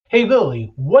Hey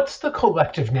Lily, what's the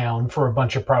collective noun for a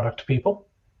bunch of product people?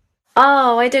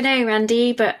 Oh, I don't know,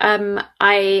 Randy, but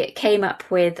I came up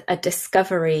with a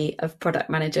discovery of product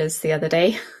managers the other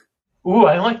day. Ooh,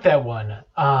 I like that one.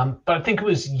 But I think it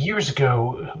was years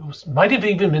ago. Might have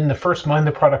even been the first Mind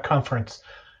the Product conference.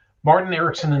 Martin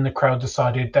Erickson and the crowd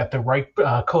decided that the right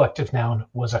collective noun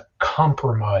was a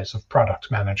compromise of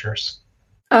product managers.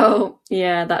 Oh,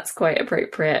 yeah, that's quite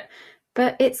appropriate.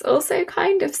 But it's also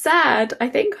kind of sad. I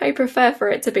think I prefer for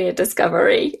it to be a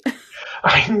discovery.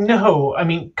 I know. I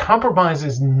mean, compromise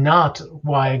is not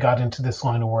why I got into this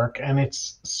line of work, and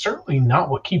it's certainly not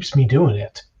what keeps me doing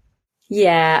it.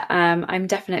 Yeah, I'm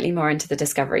definitely more into the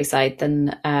discovery side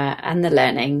than and the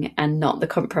learning and not the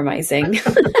compromising.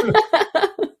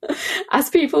 As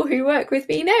people who work with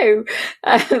me know.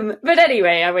 But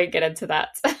anyway, I won't get into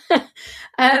that.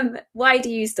 Why do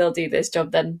you still do this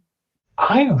job then?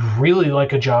 I really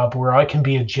like a job where I can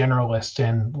be a generalist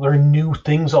and learn new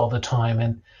things all the time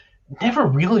and never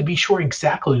really be sure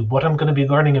exactly what I'm going to be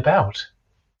learning about.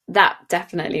 That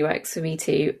definitely works for me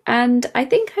too. And I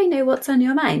think I know what's on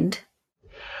your mind.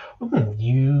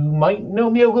 You might know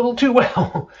me a little too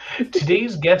well.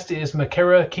 Today's guest is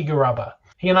Makera Kigaraba.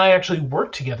 He and I actually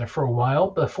worked together for a while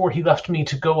before he left me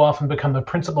to go off and become a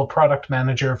principal product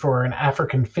manager for an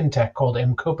African Fintech called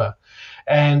Mkopa.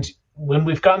 And when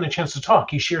we've gotten a chance to talk,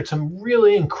 he shared some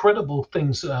really incredible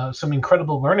things, some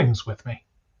incredible learnings with me.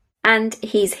 And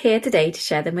he's here today to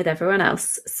share them with everyone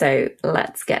else. So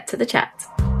let's get to the chat.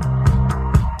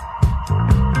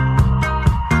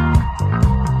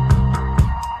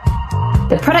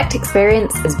 The product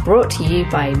experience is brought to you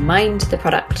by Mind the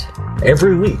Product.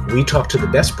 Every week, we talk to the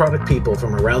best product people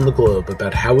from around the globe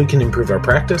about how we can improve our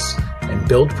practice and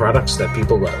build products that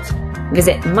people love.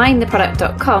 Visit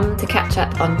mindtheproduct.com to catch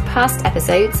up on past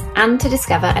episodes and to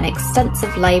discover an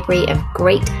extensive library of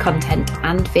great content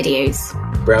and videos.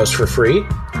 Browse for free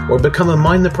or become a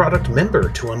Mind the Product member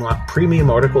to unlock premium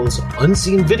articles,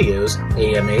 unseen videos,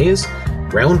 AMAs,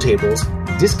 roundtables,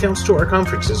 discounts to our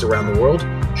conferences around the world,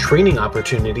 training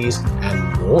opportunities,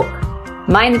 and more.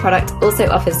 Mind the Product also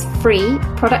offers free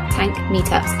Product Tank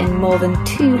meetups in more than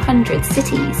 200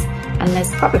 cities, and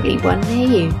there's probably one near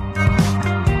you.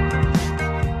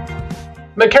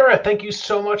 Makera, thank you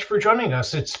so much for joining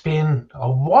us. It's been a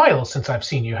while since I've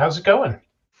seen you. How's it going?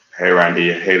 Hey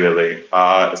Randy, hey Lily.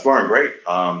 It's going great.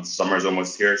 Summer's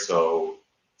almost here, so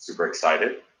super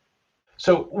excited.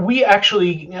 So we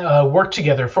actually worked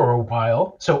together for a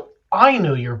while. So I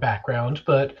know your background,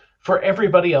 but for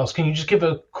everybody else, can you just give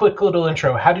a quick little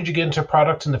intro? How did you get into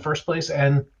product in the first place,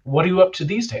 and what are you up to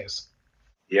these days?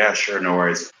 Yeah, sure, no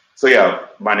worries. So yeah,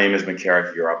 my name is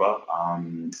Makera Kigaraba.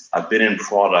 I've been in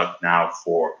product now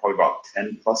for probably about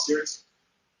 10 plus years,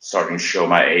 starting to show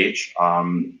my age.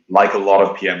 Like a lot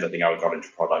of PMs, I think I got into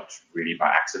product really by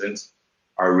accident.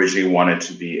 I originally wanted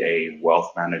to be a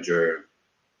wealth manager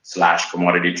slash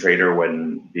commodity trader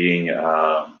when being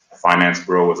a finance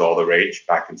bro was all the rage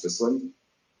back in Switzerland.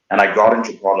 And I got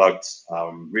into product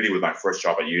really with my first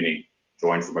job at uni,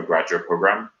 joined from a graduate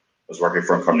program. I was working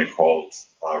for a company called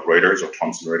Reuters or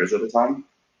Thomson Reuters at the time.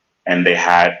 And they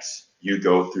had you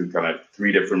go through kind of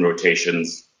 3 different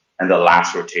rotations. And the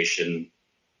last rotation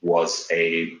was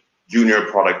a junior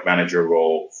product manager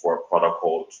role for a product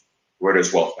called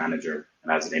Reuters Wealth Manager.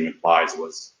 And as the name implies, it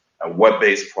was a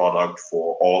web-based product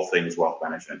for all things wealth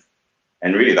management.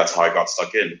 And really, that's how I got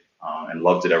stuck in and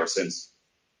loved it ever since.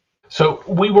 So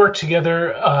we worked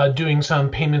together doing some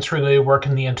payments related work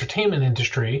in the entertainment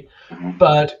industry,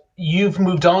 but you've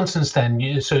moved on since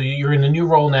then. So you're in a new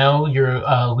role now. You're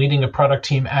leading a product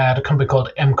team at a company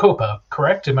called Mkopa,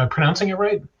 correct? Am I pronouncing it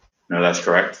right? No, that's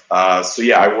correct. So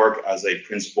yeah, I work as a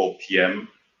principal PM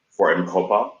for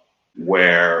Mkopa,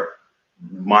 where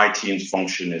my team's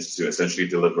function is to essentially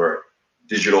deliver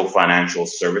digital financial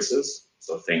services.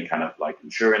 So think kind of like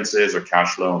insurances or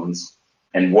cash loans.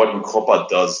 And what Mkopa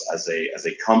does as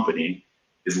a company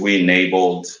is we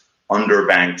enabled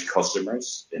underbanked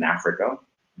customers in Africa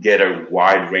get a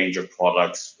wide range of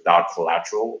products without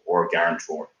collateral or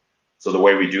guarantor. So the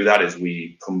way we do that is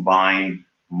we combine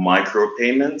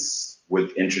micropayments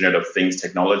with Internet of Things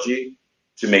technology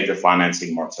to make the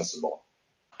financing more accessible.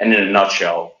 And in a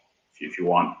nutshell, if you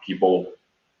want, people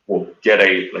will get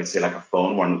let's say like a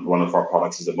phone. One of our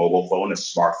products is a mobile phone, a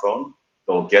smartphone.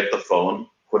 They'll get the phone,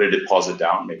 put a deposit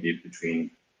down, maybe between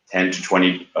 $10 to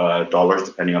 $20,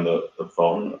 depending on the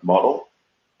phone model.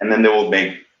 And then they will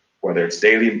make, whether it's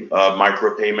daily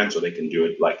micropayments, or they can do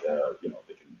it like,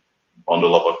 they can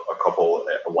bundle up a couple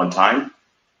at one time.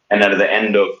 And then at the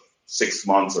end of 6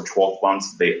 months or 12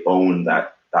 months, they own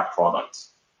that product.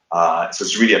 So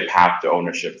it's really a path to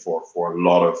ownership for a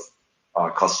lot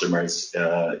of customers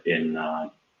in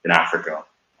Africa.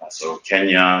 So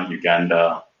Kenya,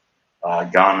 Uganda,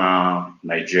 Ghana,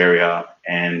 Nigeria,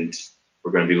 and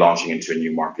we're going to be launching into a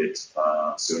new market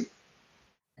soon.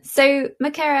 So,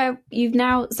 Makera, you've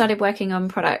now started working on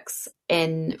products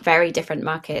in very different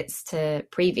markets to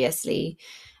previously.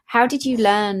 How did you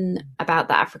learn about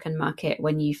the African market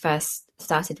when you first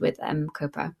started with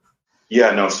Mkopa?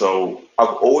 Yeah, no, so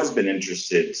I've always been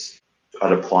interested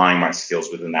at applying my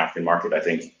skills within the African market. I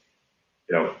think,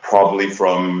 probably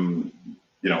from,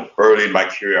 early in my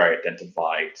career, I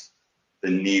identified the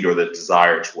need or the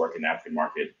desire to work in the African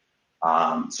market.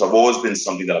 So I've always been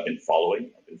something that I've been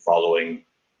following. I've been following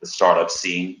the startup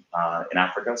scene in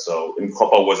Africa. So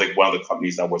Mkopa was like one of the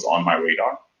companies that was on my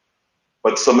radar.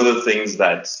 But some of the things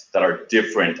that are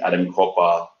different at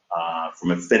Mkopa from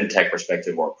a fintech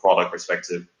perspective or a product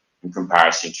perspective in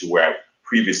comparison to where I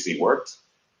previously worked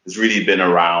has really been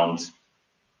around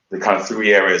the kind of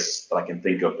three areas that I can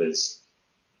think of is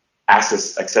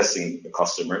accessing the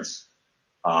customers,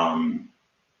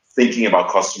 thinking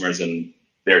about customers and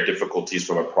their difficulties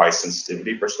from a price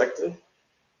sensitivity perspective,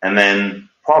 and then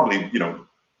probably,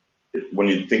 when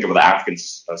you think of the African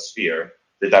sphere,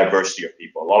 the diversity of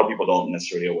people. A lot of people don't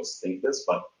necessarily always think this,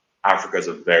 but Africa is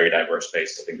a very diverse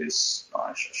space. I think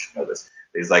I should know this.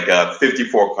 There's like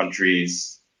 54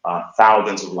 countries,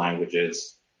 thousands of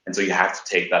languages. And so you have to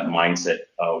take that mindset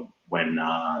when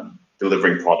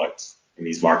delivering products in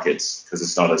these markets, because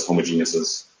it's not as homogeneous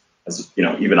as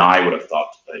even I would have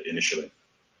thought initially.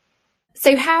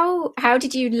 So how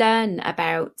did you learn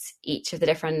about each of the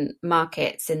different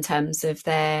markets in terms of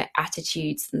their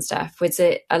attitudes and stuff? Was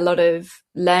it a lot of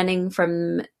learning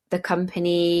from the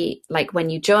company, like when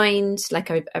you joined, like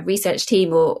a research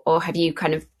team, or have you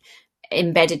kind of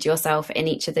embedded yourself in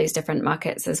each of those different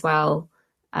markets as well,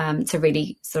 to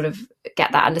really sort of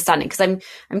get that understanding? Because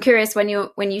I'm curious, when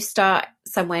you start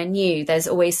somewhere new, there's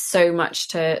always so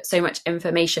much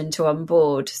information to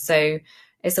onboard. So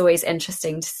it's always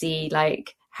interesting to see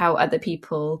like how other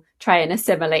people try and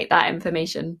assimilate that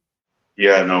information.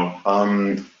 Yeah, no.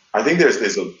 I think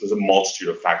there's a multitude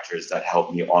of factors that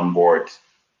help me onboard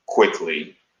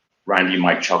quickly. Randy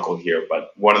might chuckle here,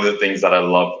 but one of the things that I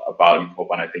love about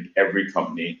Mkopa, and I think every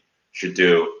company should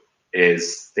do,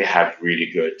 is they have really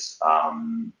good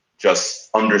just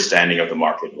understanding of the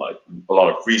market, like a lot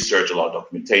of research, a lot of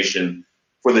documentation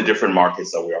for the different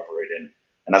markets that we operate in.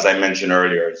 And as I mentioned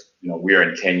earlier, we're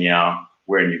in Kenya,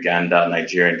 we're in Uganda,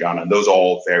 Nigeria, and Ghana. Those are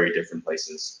all very different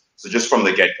places. So just from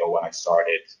the get-go, when I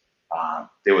started,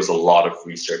 there was a lot of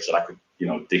research that I could,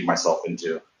 dig myself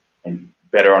into and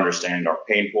better understand our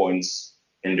pain points,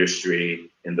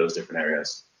 industry in those different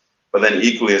areas. But then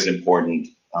equally as important,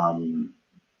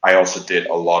 I also did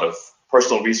a lot of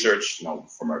personal research,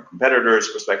 from our competitors'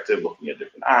 perspective, looking at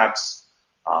different apps,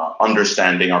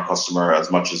 understanding our customer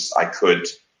as much as I could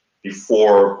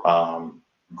before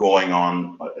going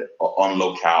on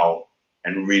locale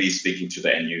and really speaking to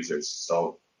the end users.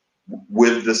 So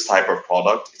with this type of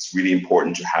product, it's really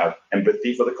important to have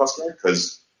empathy for the customer,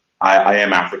 because I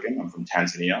am African, I'm from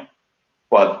Tanzania,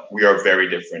 but we are very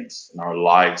different in our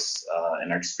lives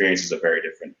and our experiences are very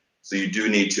different. So you do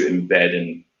need to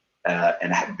embed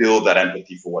and build that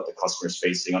empathy for what the customer is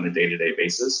facing on a day-to-day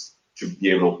basis to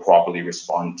be able to properly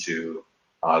respond to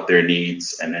their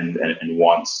needs and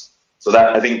wants. So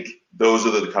that, I think those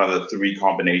are the kind of the three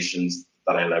combinations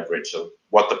that I leverage. So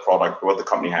what the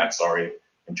company had,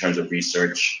 in terms of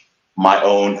research, my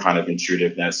own kind of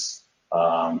intuitiveness,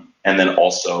 and then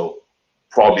also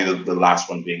probably the last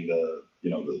one being the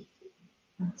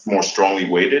more strongly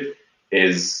weighted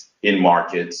is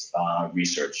in-market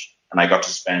research. And I got to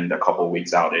spend a couple of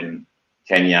weeks out in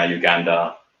Kenya,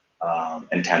 Uganda,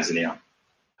 and Tanzania.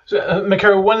 So,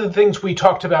 Makera, one of the things we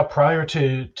talked about prior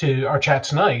to our chat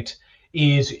tonight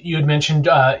is you had mentioned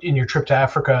in your trip to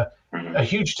Africa a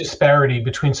huge disparity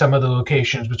between some of the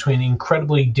locations, between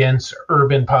incredibly dense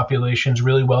urban populations,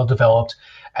 really well developed,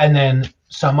 and then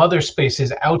some other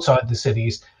spaces outside the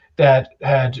cities that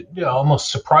had almost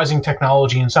surprising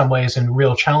technology in some ways and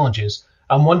real challenges.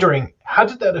 I'm wondering, how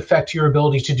did that affect your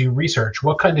ability to do research?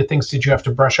 What kind of things did you have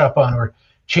to brush up on or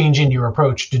change in your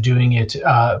approach to doing it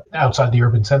outside the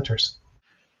urban centers?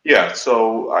 Yeah,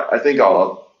 so I think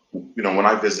when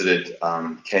I visited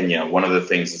Kenya, one of the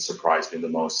things that surprised me the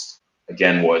most,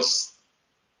 again, was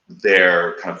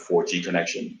their kind of 4G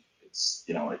connection. It's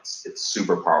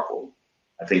super powerful.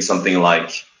 I think something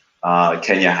like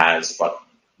Kenya has about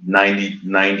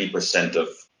 90% of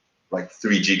like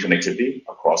 3G connectivity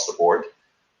across the board.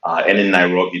 And in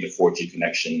Nairobi, the 4G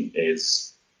connection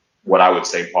is what I would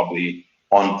say probably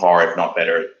on par, if not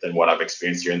better, than what I've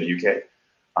experienced here in the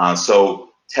UK. So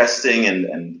testing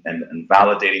and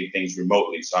validating things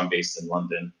remotely. So I'm based in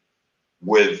London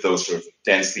with those sort of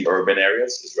densely urban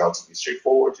areas is relatively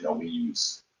straightforward. We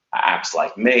use apps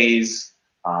like Maze,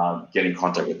 get in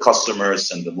contact with customers,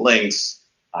 send them links,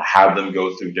 have them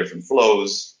go through different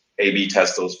flows, A/B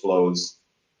test those flows,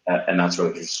 and that's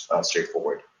really just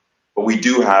straightforward. But we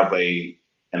do have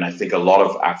and I think a lot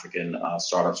of African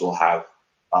startups will have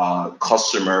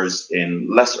customers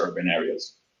in less urban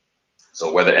areas.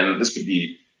 So and this could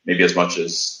be maybe as much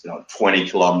as 20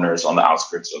 kilometers on the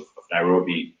outskirts of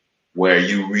Nairobi, where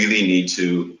you really need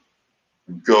to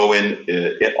go in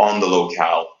on the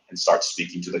locale and start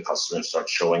speaking to the customer, start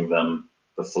showing them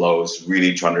the flows,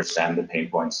 really to understand the pain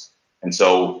points. And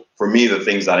so for me, the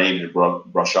things that I needed to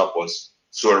brush up was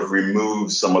sort of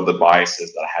remove some of the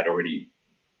biases that I had already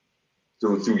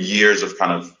through years of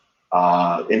kind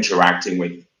of interacting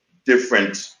with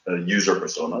different user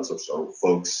personas, so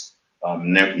folks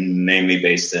namely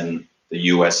based in the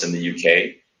US and the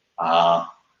UK,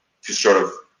 to sort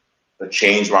of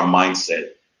change my mindset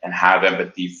and have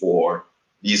empathy for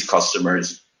these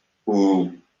customers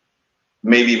who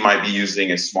maybe might be using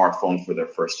a smartphone for their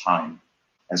first time.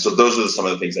 And so those are some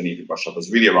of the things I need to brush up.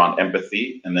 It's really around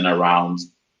empathy, and then around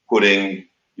putting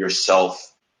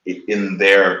yourself in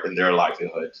their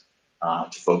livelihood,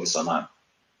 to focus on that.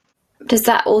 Does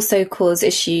that also cause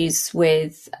issues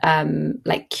with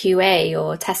like QA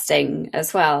or testing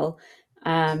as well,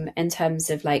 in terms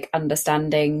of like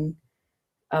understanding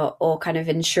or kind of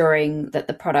ensuring that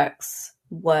the products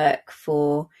work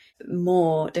for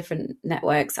more different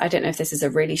networks? I don't know if this is a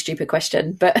really stupid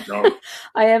question, but no.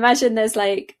 I imagine there's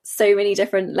like so many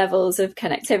different levels of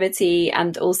connectivity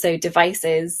and also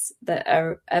devices that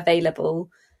are available,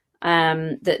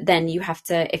 that then you have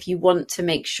to, if you want to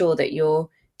make sure that you're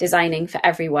designing for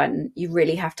everyone, you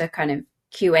really have to kind of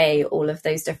QA all of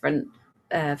those different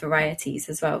varieties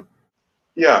as well.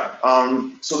 Yeah.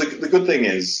 So the good thing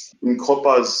is,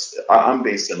 I'm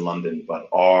based in London, but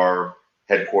our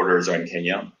headquarters are in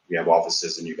Kenya. We have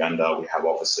offices in Uganda. We have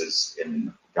offices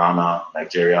in Ghana,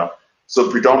 Nigeria.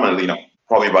 So predominantly,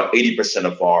 probably about 80%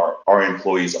 of our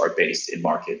employees are based in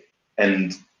market.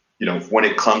 And, when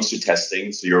it comes to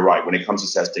testing, so you're right, when it comes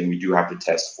to testing, we do have to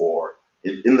test for,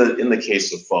 in the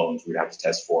case of phones, we'd have to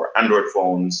test for Android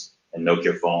phones and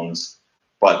Nokia phones.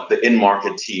 But the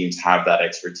in-market teams have that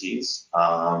expertise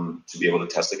to be able to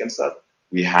test against that.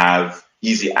 We have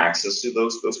easy access to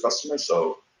those customers.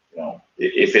 So,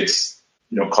 if it's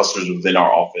customers within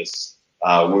our office,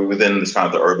 we're within this kind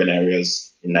of the urban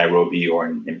areas in Nairobi or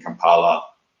in Kampala,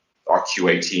 our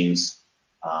QA teams,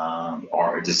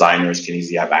 our designers can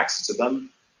easily have access to them.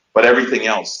 But everything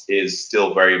else is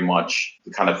still very much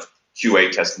the kind of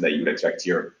QA testing that you would expect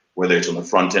here, whether it's on the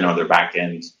front end or the back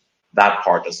end. That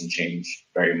part doesn't change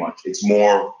very much. It's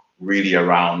more really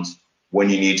around when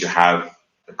you need to have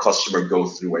a customer go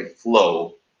through a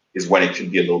flow is when it can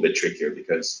be a little bit trickier,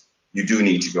 because you do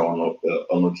need to go on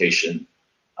location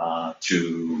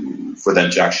for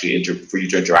them to actually for you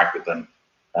to interact with them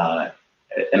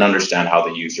and understand how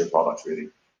they use your product really.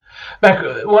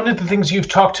 Mac, one of the things you've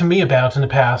talked to me about in the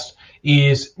past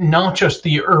is not just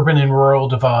the urban and rural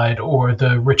divide or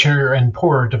the richer and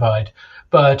poorer divide,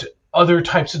 but other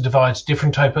types of divides,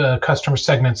 different type of customer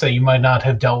segments that you might not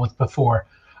have dealt with before.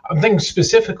 I'm thinking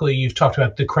specifically, you've talked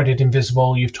about the credit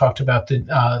invisible. You've talked about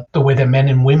the way that men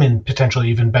and women potentially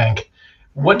even bank.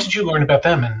 What did you learn about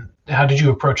them, and how did you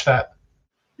approach that?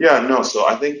 Yeah, no. So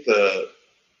I think the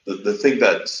thing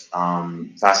that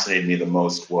fascinated me the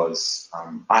most was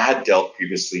I had dealt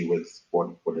previously with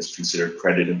what is considered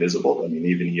credit invisible. I mean,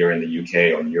 even here in the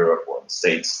UK or in Europe or in the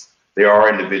States, there are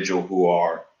individuals who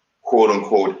are quote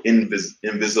unquote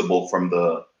invisible from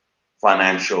the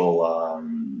financial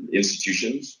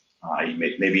institutions.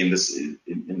 Maybe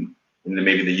in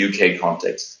maybe the UK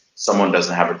context, someone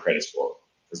doesn't have a credit score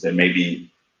because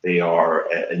they are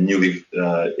a newly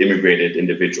immigrated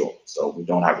individual, so we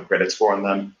don't have a credit score on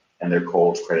them, and they're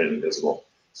called credit invisible.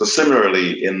 So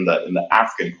similarly, in the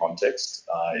African context,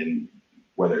 in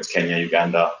whether it's Kenya,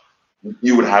 Uganda,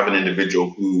 you would have an individual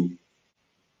who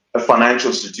a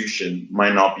financial institution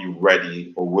might not be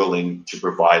ready or willing to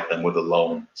provide them with a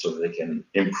loan so that they can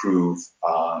improve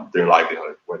their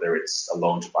livelihood, whether it's a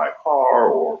loan to buy a car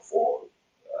or for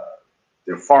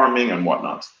their farming and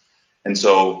whatnot. And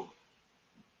so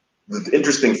the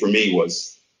interesting for me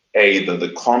was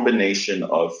the combination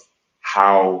of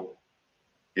how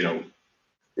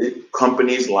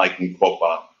companies like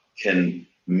Mkopa can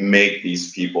make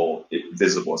these people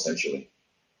visible essentially,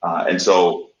 and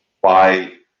so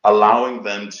by allowing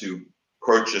them to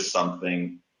purchase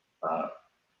something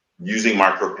using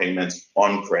micropayments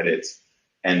on credit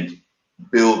and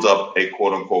build up a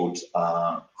quote unquote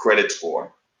credit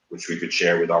score, which we could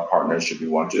share with our partners should we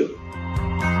want to.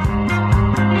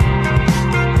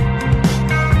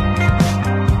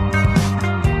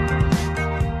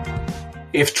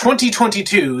 If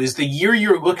 2022 is the year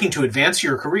you're looking to advance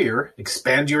your career,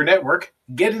 expand your network,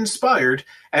 get inspired,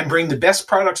 and bring the best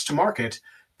products to market,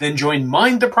 then join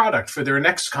Mind the Product for their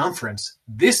next conference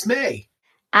this May.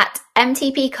 At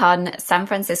MTPCon San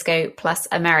Francisco plus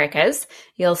Americas,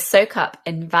 you'll soak up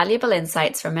invaluable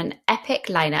insights from an epic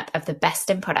lineup of the best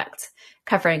in product,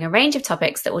 covering a range of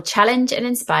topics that will challenge and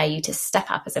inspire you to step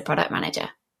up as a product manager.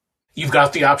 You've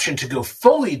got the option to go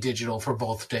fully digital for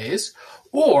both days,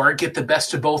 or get the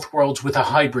best of both worlds with a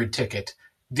hybrid ticket,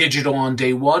 digital on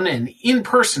day one and in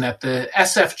person at the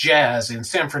SF Jazz in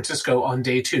San Francisco on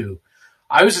day two.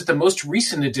 I was at the most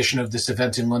recent edition of this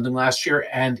event in London last year,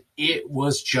 and it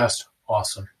was just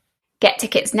awesome. Get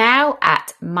tickets now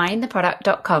at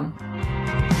mindtheproduct.com.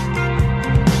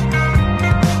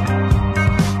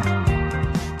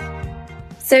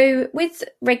 So with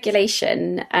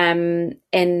regulation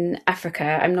in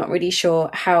Africa, I'm not really sure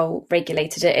how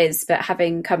regulated it is, but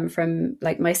having come from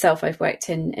like myself, I've worked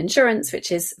in insurance,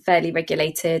 which is fairly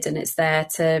regulated and it's there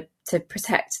to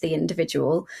protect the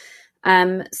individual.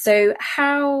 So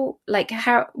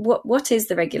what is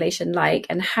the regulation like,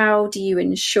 and how do you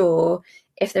ensure,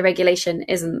 if the regulation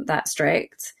isn't that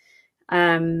strict,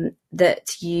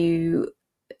 that you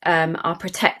are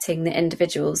protecting the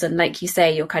individuals? And like you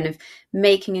say, you're kind of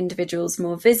making individuals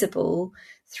more visible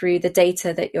through the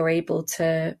data that you're able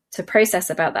to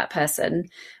process about that person.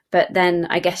 But then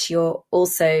I guess you're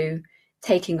also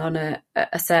taking on a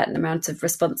certain amount of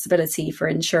responsibility for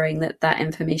ensuring that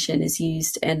information is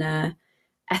used in a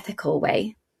ethical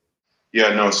way.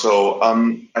 Yeah, no. So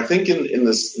I think in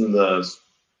the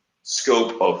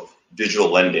scope of digital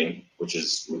lending, which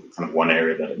is kind of one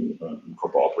area that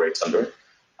Makera operates under,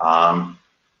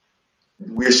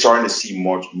 we're starting to see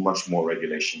much more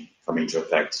regulation coming into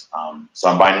effect. So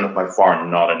I'm by far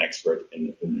not an expert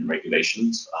in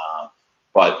regulations,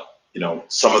 but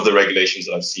some of the regulations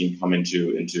that I've seen come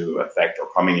into effect or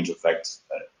coming into effect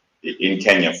in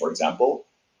Kenya, for example,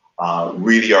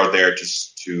 really are there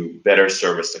to better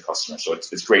service the customer. So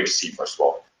it's great to see, first of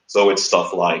all. So it's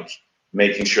stuff like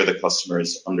making sure the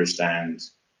customers understand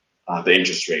the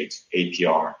interest rate,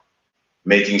 APR,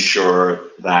 making sure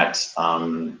that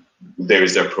there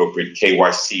is the appropriate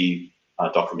KYC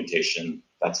documentation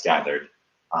that's gathered.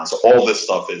 So all this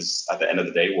stuff is, at the end of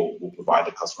the day, will provide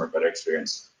the customer a better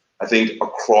experience. I think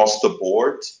across the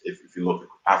board, if you look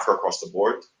at Africa across the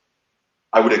board,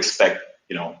 I would expect,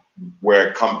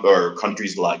 where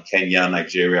countries like Kenya,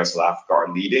 Nigeria, South Africa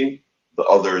are leading, the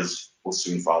others will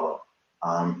soon follow.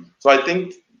 So I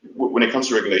think when it comes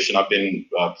to regulation, I've been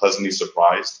pleasantly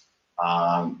surprised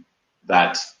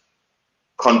that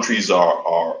countries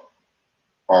are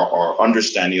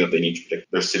understanding that they need to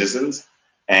protect their citizens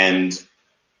and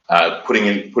putting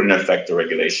in effect the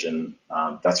regulation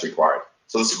that's required.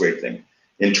 So that's a great thing.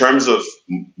 In terms of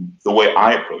the way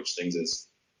I approach things is,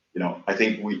 I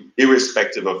think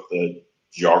irrespective of the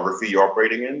geography you're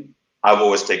operating in, I've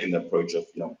always taken the approach of,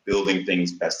 building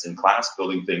things best in class,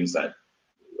 building things that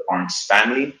aren't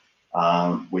spammy,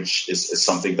 which is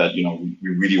something that, we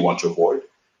really want to avoid.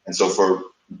 And so for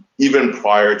even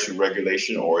prior to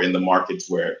regulation or in the markets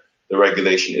where the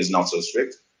regulation is not so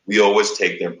strict, we always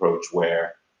take the approach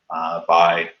where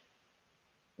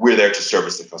we're there to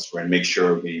service the customer and make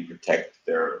sure we protect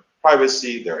their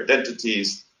privacy, their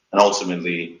identities, and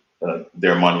ultimately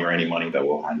their money or any money that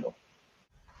we'll handle.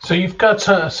 So you've got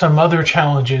some other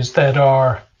challenges that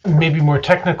are maybe more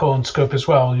technical in scope as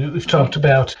well. We've talked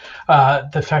about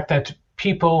the fact that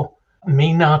people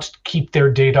may not keep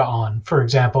their data on, for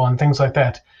example, and things like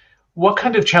that. What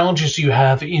kind of challenges do you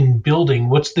have in building?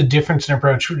 What's the difference in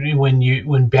approach when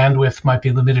bandwidth might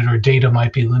be limited or data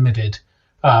might be limited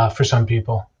for some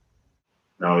people?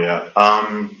 Oh, yeah.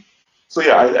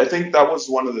 I think that was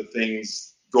one of the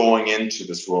things going into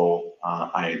this role.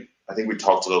 I think we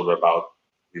talked a little bit about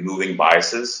removing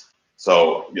biases.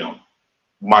 So,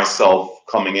 myself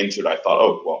coming into it, I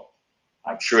thought,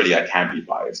 surely I can't be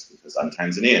biased because I'm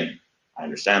Tanzanian. I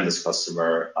understand this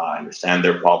customer. I understand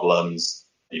their problems.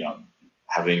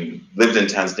 Having lived in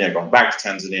Tanzania, going back to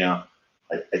Tanzania,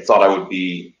 I thought I would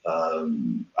be,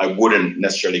 I wouldn't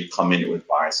necessarily come in with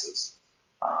biases.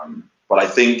 But I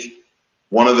think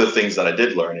one of the things that I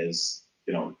did learn is,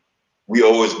 we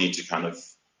always need to kind of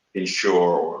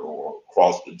ensure or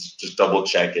just double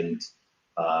check and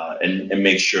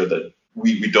make sure that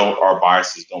our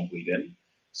biases don't bleed in.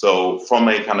 So from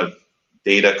a kind of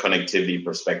data connectivity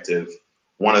perspective,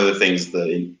 one of the things,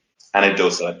 the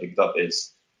anecdotes that I picked up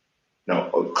is,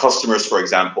 customers, for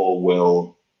example,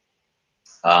 will,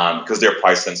 because they're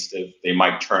price sensitive, they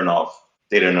might turn off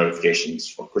data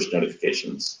notifications or push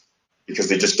notifications because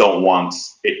they just don't want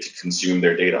it to consume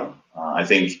their data. I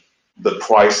think the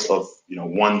price of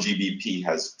 1 GBP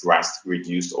has drastically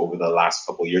reduced over the last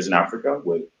couple of years in Africa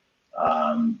with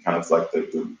kind of like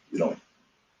the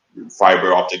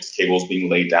fiber optics cables being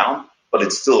laid down, but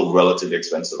it's still relatively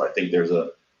expensive. I think there's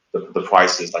the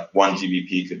price is like 1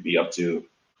 GBP could be up to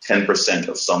 10%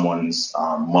 of someone's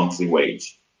monthly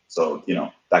wage. So,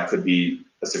 that could be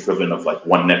that's equivalent of like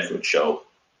one Netflix show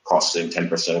costing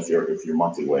 10% of your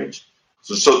monthly wage.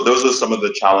 So those are some of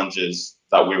the challenges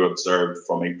that we've observed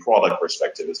from a product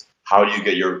perspective is how do you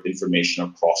get your information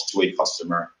across to a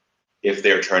customer if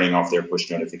they're turning off their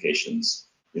push notifications?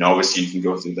 Obviously you can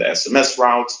go through the SMS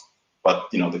route,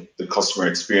 but the customer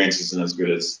experience isn't as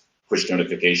good as push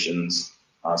notifications.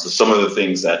 So some of the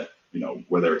things that,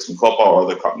 whether it's Makera or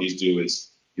other companies do is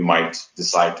you might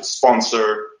decide to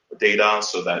sponsor data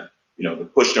so that, the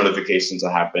push notifications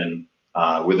that happen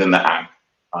within the app,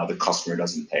 the customer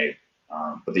doesn't pay,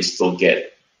 but they still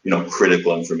get,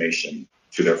 critical information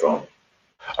to their phone.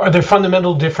 Are there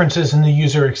fundamental differences in the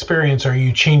user experience? Are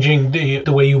you changing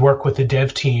the way you work with the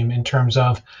dev team in terms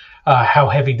of how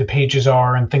heavy the pages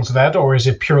are and things like that, or is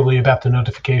it purely about the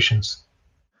notifications?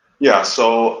 Yeah,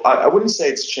 so I wouldn't say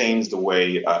it's changed the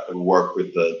way I work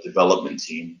with the development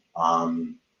team.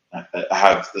 I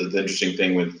have the interesting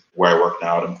thing with where I work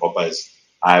now at Makera is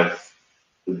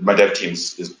my dev team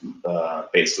is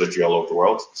based literally all over the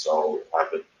world. So I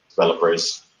have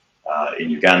developers in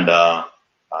Uganda,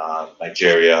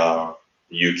 Nigeria,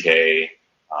 the UK,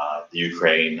 the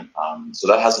Ukraine. So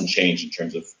that hasn't changed in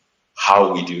terms of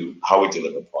how we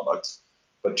deliver products.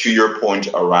 But to your point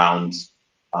around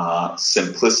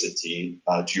simplicity,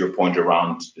 to your point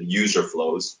around the user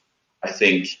flows, I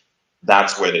think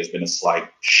that's where there's been a slight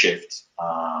shift,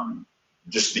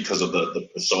 just because of the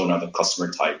persona, the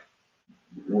customer type.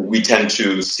 We tend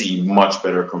to see much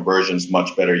better conversions,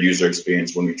 much better user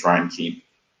experience when we try and keep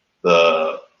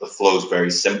the flows very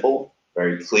simple,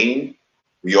 very clean.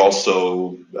 We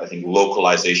also, I think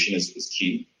localization is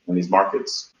key in these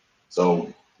markets.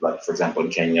 So like, for example, in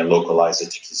Kenya, localize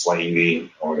it to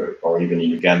Kiswahili or even in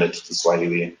Uganda to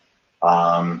Kiswahili.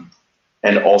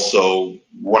 And also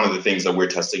one of the things that we're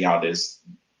testing out is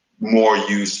more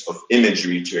use of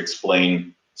imagery to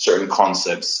explain certain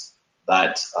concepts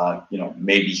that,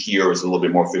 maybe here is a little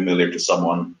bit more familiar to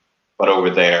someone, but over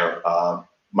there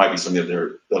might be something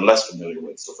that they're less familiar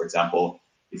with. So for example,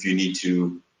 if you need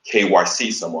to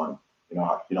KYC someone,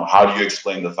 how do you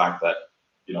explain the fact that,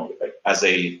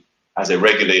 as a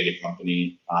regulated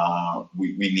company,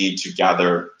 we need to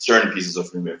gather certain pieces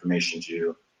of information to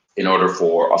you in order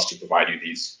for us to provide you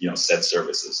these, said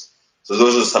services. So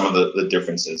those are some of the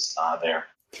differences there.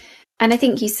 And I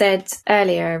think you said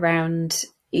earlier around,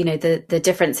 the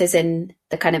differences in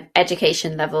the kind of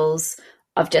education levels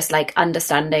of just like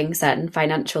understanding certain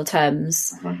financial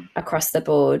terms across the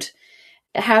board.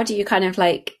 How do you kind of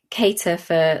like cater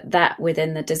for that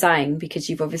within the design? Because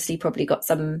you've obviously probably got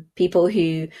some people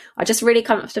who are just really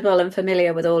comfortable and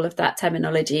familiar with all of that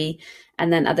terminology,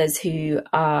 and then others who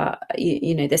are,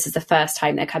 this is the first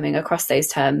time they're coming across those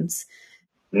terms.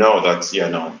 No, I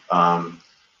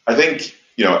think,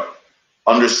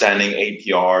 understanding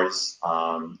APRs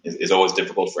is always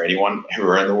difficult for anyone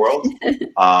everywhere in the world.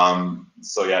 I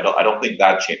don't think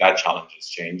that challenge has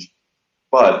changed.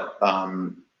 But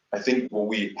I think what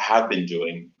we have been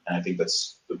doing, and I think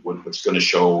that's what's going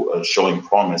to showing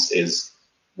promise, is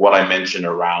what I mentioned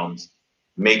around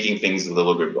making things a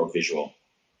little bit more visual.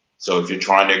 So if you're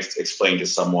trying to explain to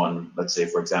someone, let's say,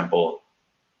 for example,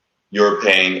 you're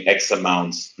paying X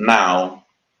amount now,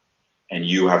 and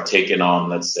you have taken on,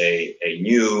 let's say, a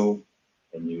new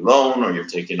loan, or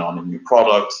you've taken on a new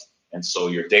product, and so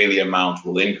your daily amount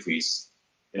will increase.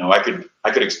 I could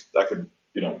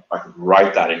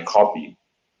write that in copy,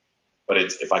 but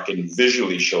if I can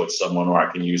visually show it to someone, or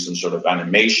I can use some sort of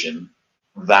animation,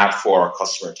 that for our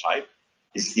customer type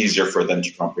is easier for them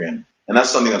to comprehend. And that's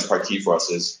something that's quite key for us,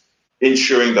 is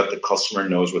ensuring that the customer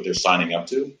knows what they're signing up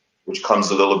to, which comes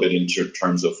a little bit into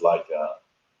terms of like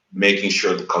making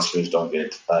sure the customers don't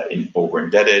get over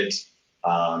indebted.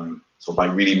 So by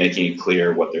really making it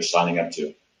clear what they're signing up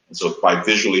to. And so by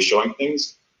visually showing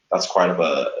things, that's quite of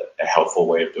a helpful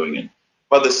way of doing it.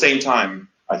 But at the same time,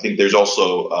 I think there's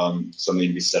also something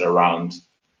to be said around,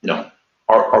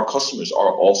 our customers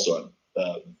are also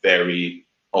very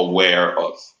aware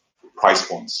of price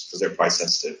points because they're price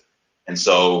sensitive. And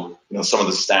so, some of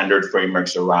the standard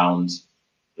frameworks around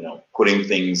putting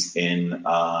things in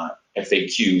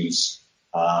FAQs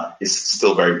is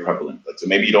still very prevalent. So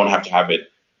maybe you don't have to have it,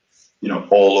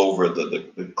 all over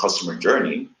the customer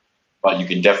journey, but you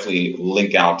can definitely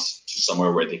link out to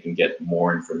somewhere where they can get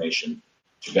more information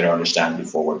to better understand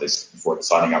before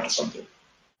signing up to something.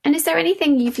 And is there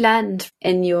anything you've learned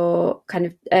in your kind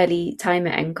of early time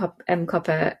at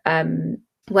Mkopa,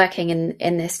 working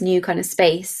in this new kind of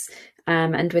space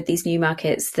and with these new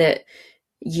markets that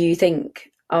you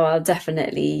think, oh, I'll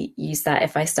definitely use that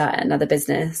if I start another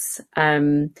business?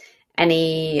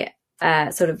 Any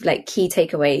sort of like key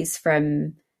takeaways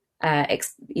from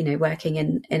working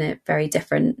in a very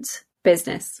different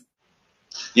business?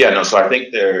 Yeah, no. So I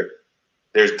think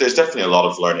there's definitely a lot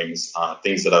of learnings,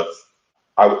 things that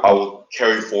I will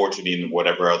carry forward to me in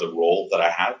whatever other role that I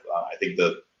have. I think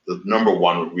the number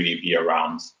one would really be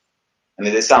around, and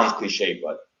it sounds cliche,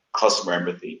 but customer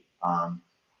empathy.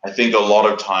 I think a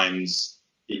lot of times,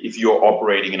 if you're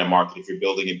operating in a market, if you're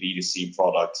building a B2C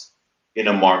product in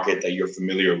a market that you're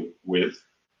familiar with,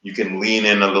 you can lean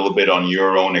in a little bit on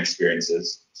your own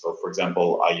experiences. So, for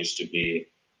example, I used to be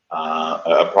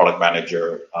a product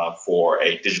manager for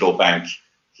a digital bank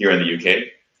here in the UK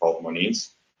called Moniz.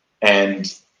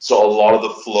 And so a lot of the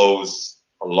flows,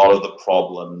 a lot of the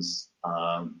problems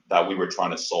that we were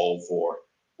trying to solve for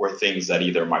were things that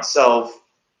either myself,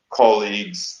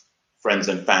 colleagues, friends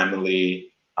and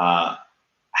family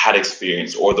had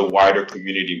experienced, or the wider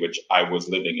community which I was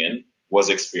living in was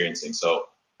experiencing. So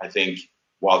I think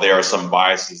while there are some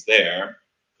biases there,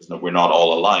 because we're not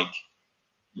all alike,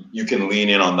 you can lean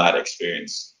in on that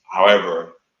experience.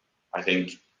 However, I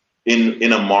think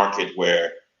in a market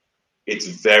where it's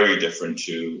very different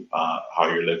to how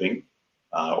you're living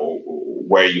or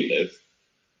where you live,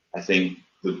 I think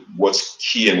what's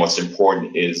key and what's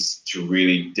important is to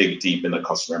really dig deep in the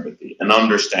customer empathy and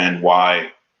understand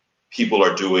why people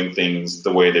are doing things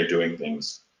the way they're doing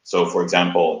things. So, for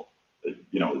example,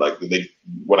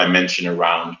 what I mentioned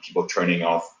around people turning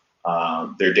off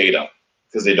their data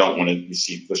because they don't want to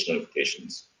receive push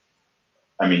notifications.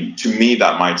 I mean, to me,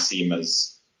 that might seem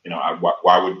as, why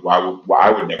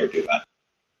I would never do that.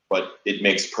 But it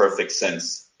makes perfect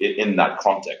sense in that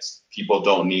context. People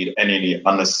don't need any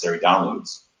unnecessary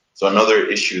downloads. So another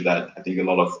issue that I think a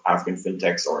lot of African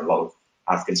fintechs or a lot of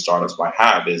African startups might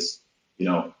have is,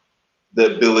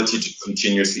 the ability to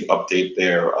continuously update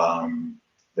their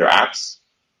apps.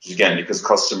 Again, because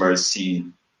customers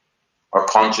are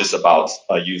conscious about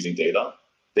using data,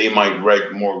 they might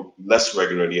less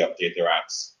regularly update their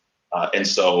apps, and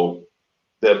so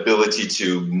the ability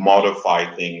to modify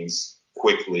things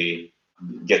quickly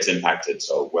gets impacted.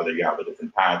 So whether you have a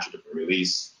different patch, a different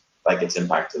release, that gets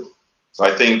impacted. So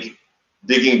I think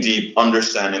digging deep,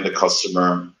 understanding the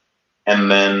customer, and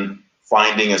then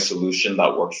finding a solution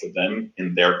that works for them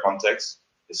in their context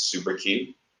is super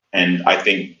key. And I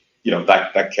think,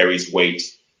 that carries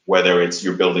weight, whether it's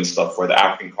you're building stuff for the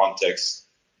African context,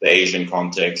 the Asian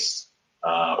context,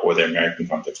 or the American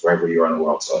context, wherever you are in the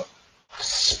world. So,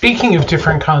 speaking of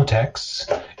different contexts,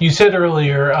 you said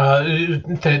earlier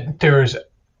that there's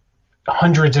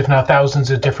hundreds, if not thousands,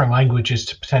 of different languages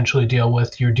to potentially deal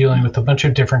with. You're dealing with a bunch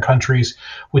of different countries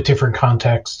with different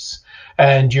contexts,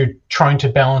 and you're trying to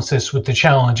balance this with the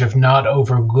challenge of not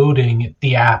overloading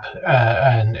the app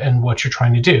and what you're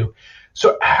trying to do.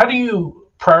 So how do you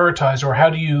prioritize, or how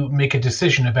do you make a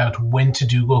decision about when to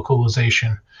do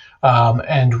localization?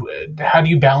 And how do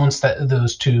you balance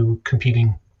those two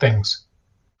competing things?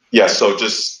 Yeah, so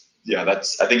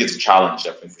I think it's a challenge,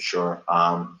 definitely, for sure.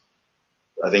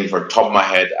 I think for top of my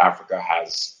head, Africa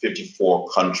has 54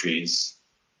 countries,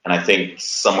 and I think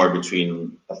somewhere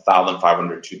between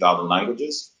 1,500, 2,000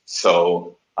 languages.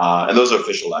 So, and those are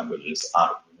official languages,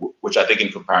 which I think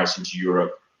in comparison to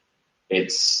Europe,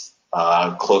 it's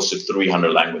close to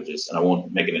 300 languages. And I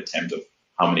won't make an attempt of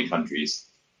how many countries,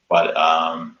 but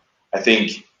I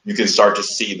think you can start to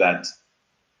see that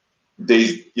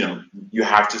you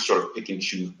have to sort of pick and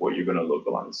choose what you're going to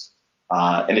localize.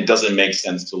 And it doesn't make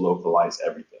sense to localize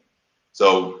everything.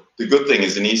 So the good thing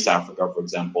is in East Africa, for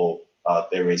example,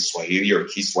 there is Swahili or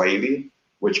Kiswahili,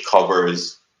 which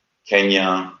covers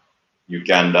Kenya,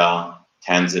 Uganda,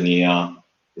 Tanzania,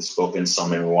 is spoken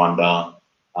some in Rwanda.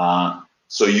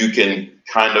 So you can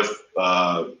kind of,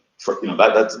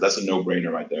 that's a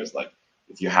no-brainer right there. It's like,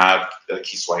 if you have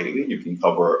Kiswahili, you can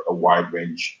cover a wide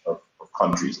range of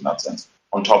countries in that sense,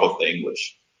 on top of the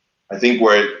English. I think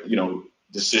where,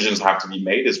 decisions have to be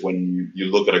made is when you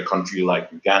look at a country like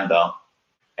Uganda,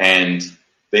 and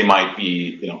they might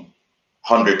be,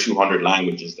 100, 200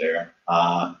 languages there.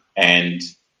 And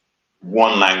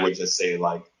one language, let's say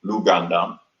like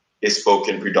Luganda, is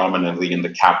spoken predominantly in the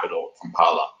capital,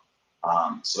 Kampala.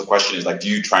 So the question is, like, do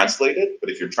you translate it? But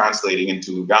if you're translating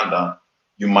into Uganda,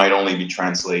 you might only be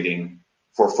translating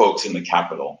for folks in the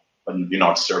capital, but you're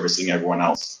not servicing everyone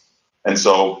else. And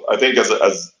so I think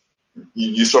as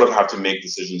you sort of have to make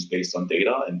decisions based on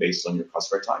data and based on your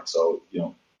customer type. So,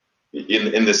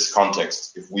 in this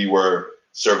context, if we were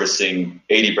servicing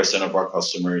 80% of our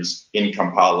customers in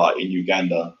Kampala, in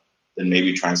Uganda, then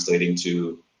maybe translating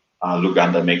to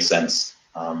Luganda makes sense.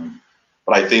 But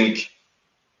I think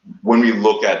when we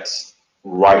look at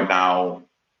right now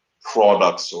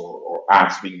products or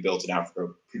apps being built in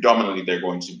Africa, predominantly they're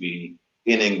going to be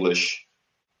in English,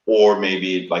 or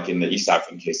maybe like in the East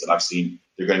African case that I've seen,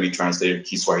 they're going to be translated in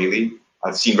Kiswahili.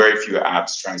 I've seen very few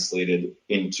apps translated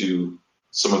into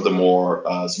some of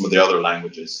the other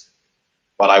languages.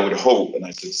 But I would hope and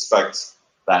I suspect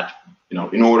that,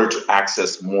 in order to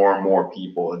access more and more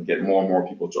people and get more and more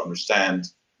people to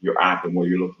understand your app and what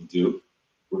you're looking to do,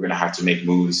 we're going to have to make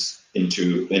moves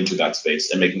into that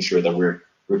space and making sure that we're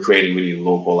creating really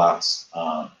local apps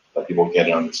that people get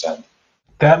and understand.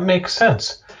 That makes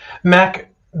sense. Mac,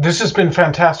 this has been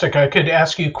fantastic. I could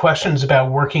ask you questions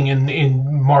about working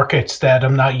in markets that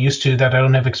I'm not used to, that I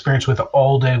don't have experience with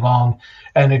all day long.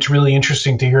 And it's really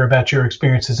interesting to hear about your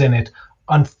experiences in it.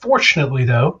 Unfortunately,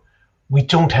 though, we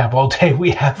don't have all day.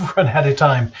 We have run out of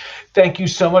time. Thank you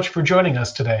so much for joining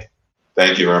us today.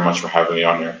 Thank you very much for having me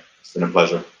on here. It's been a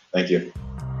pleasure. Thank you.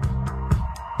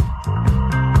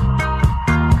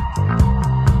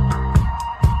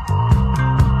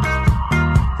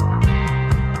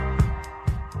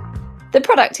 The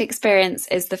Product Experience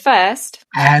is the first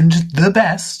and the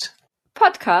best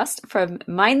podcast from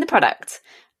Mind the Product.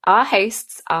 Our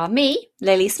hosts are me,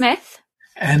 Lily Smith.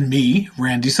 And me,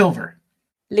 Randy Silver.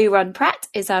 Lou Ron Pratt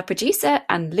is our producer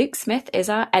and Luke Smith is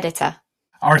our editor.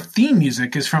 Our theme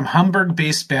music is from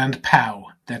Hamburg-based band POW,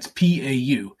 that's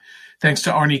P-A-U. Thanks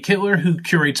to Arnie Kittler, who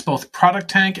curates both Product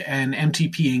Tank and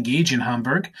MTP Engage in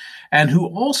Hamburg, and who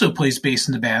also plays bass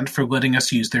in the band, for letting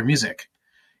us use their music.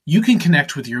 You can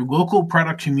connect with your local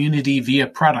product community via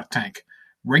Product Tank,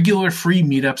 regular free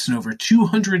meetups in over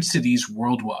 200 cities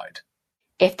worldwide.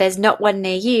 If there's not one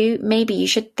near you, maybe you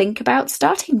should think about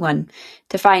starting one.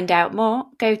 To find out more,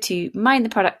 go to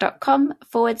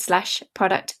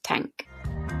mindtheproduct.com/product tank.